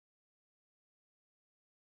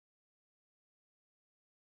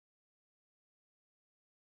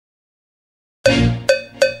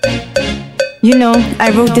You know,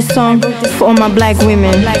 I wrote this song for all my black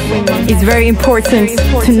women. It's very important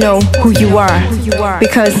to know who you are,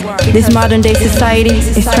 because this modern day society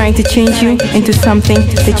is trying to change you into something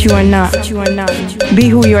that you are not. Be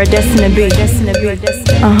who you are destined to be.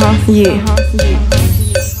 Yeah.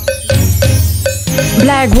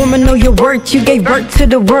 Black woman, know your worth. You gave birth to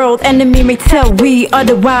the world. Enemy may tell we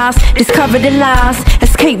otherwise. Discover the lies.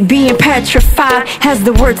 Escape being petrified, as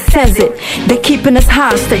the word says it. They're keeping us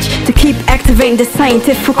hostage to keep activating the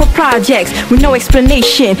scientific projects with no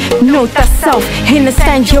explanation. Note that self,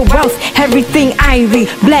 understand your wealth. Everything I read.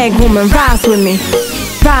 Black woman, rise with me.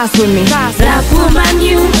 Rise with me. Black woman,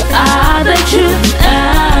 you are the truth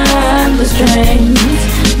and the strength.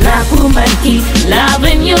 Black woman, keep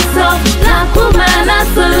loving yourself. Black woman, I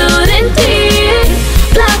salute indeed.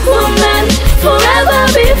 Black woman, forever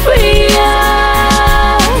be free.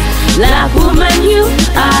 Black woman, you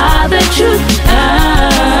are the truth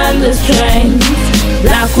and the strength.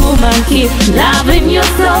 Black woman, keep loving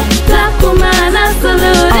yourself. Black woman, I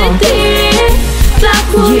salute indeed.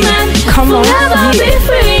 Black woman, forever be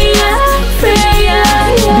free.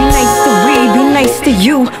 Be nice to we, be nice to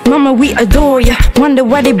you. Mama, we adore ya. Wonder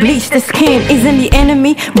why they bleach the skin. Isn't the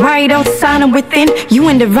enemy right outside and within? You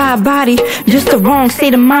in the right body, just the wrong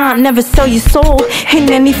state of mind. Never sell your soul in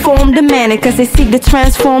any form. Demand it, cause they seek to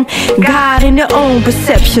transform God in their own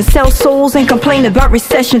perception. Sell souls and complain about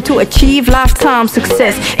recession to achieve lifetime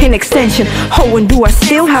success. In extension, oh, and do I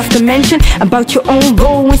still have to mention about your own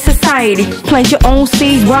role in society? Plant your own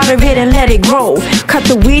seeds, water it and let it grow. Cut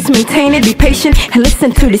the weeds, maintain it, be patient and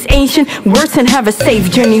listen to this ancient words and have a safe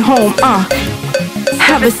journey home.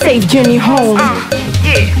 Have a safe journey home.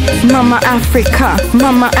 Mama Africa,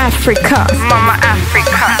 Mama Africa, Mama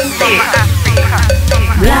Africa.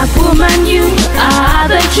 Black woman, you are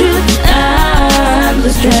the truth and the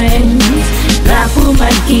strength. Black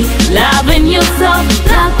woman, keep loving yourself.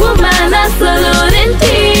 Black woman, I salute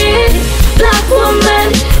indeed. Black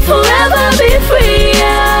woman, forever be free.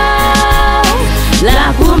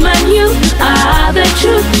 Black woman, you are the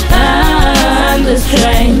truth and the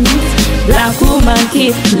strength. Black woman,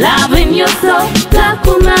 keep loving yourself. Black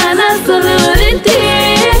woman, I salute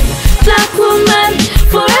indeed. Black woman,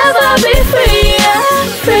 forever be free.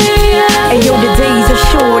 Hey yo, the days are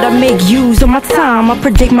short, I make use of my time. I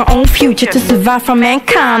predict my own future to survive from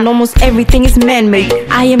mankind. Almost everything is man-made.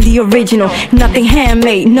 I am the original, nothing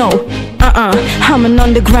handmade, no. I'm an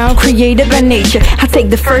underground creator by nature. I take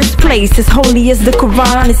the first place, as holy as the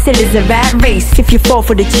Quran. It said it's a rat race. If you fall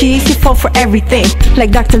for the cheese, you fall for everything.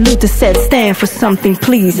 Like Dr. Luther said, stand for something,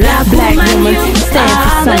 please. Black woman, stand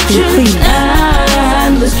for something, please.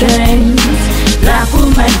 And the strength. Black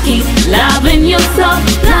woman, keep loving yourself.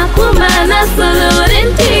 Black woman, I salute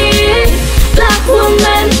indeed. Black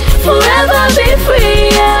woman, forever be free.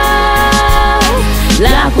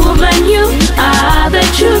 Black woman, you are the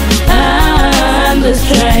truth and the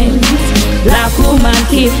strength. Black woman,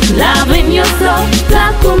 keep loving yourself.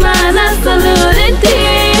 Black woman, I salute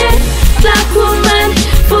indeed. Black woman,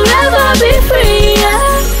 forever be free.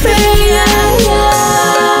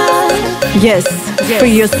 Yes,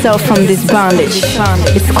 free yourself from this bondage.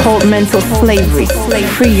 It's called mental slavery.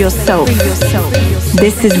 Free yourself.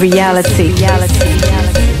 This is reality.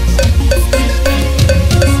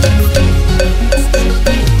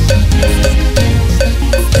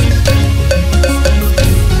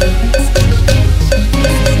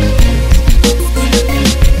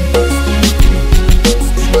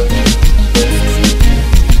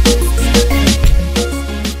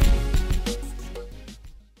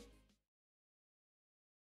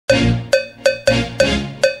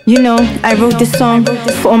 You know, I wrote this song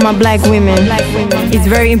for all my black women. It's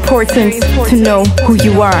very important to know who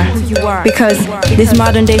you are, because this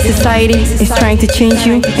modern day society is trying to change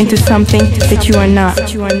you into something that you are not.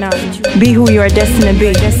 Be who you are destined to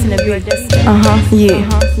be. Yeah.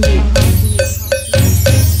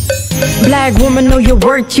 Black woman, know your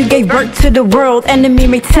worth. You gave birth to the world. Enemy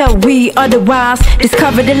may tell we otherwise.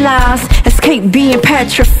 Discover the lies. Escape being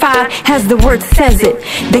petrified, as the word says it.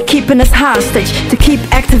 They're keeping us hostage to keep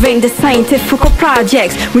activating the scientific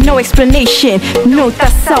projects with no explanation. Note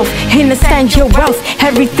that self, understand your wealth.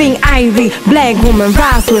 Everything I read. Black woman,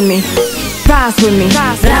 rise with me. Rise with me.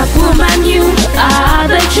 Black woman, you are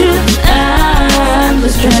the truth and the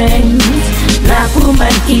strength. Black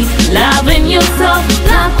woman, keep loving yourself.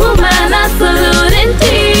 Black woman, I salute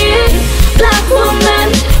indeed. Black woman,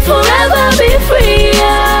 forever be free.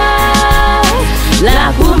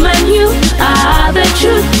 Black woman, you are the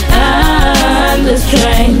truth and the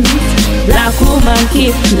strength. Black woman,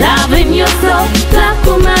 keep loving yourself. Black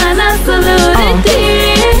woman, I salute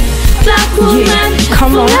indeed. Black woman,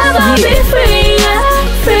 Come on, forever be free,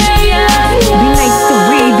 yeah, free, yeah, Be yeah. nice to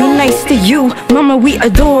we, be nice to you. Mama, we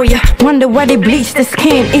adore ya. Wonder why they bleach the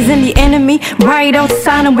skin. Isn't the enemy right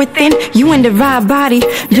outside and within? You in the right body,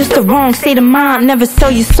 just the wrong state of mind. Never sell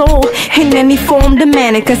your soul in any form.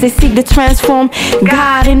 Demand it, cause they seek to transform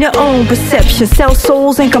God in their own perception. Sell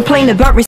souls and complain about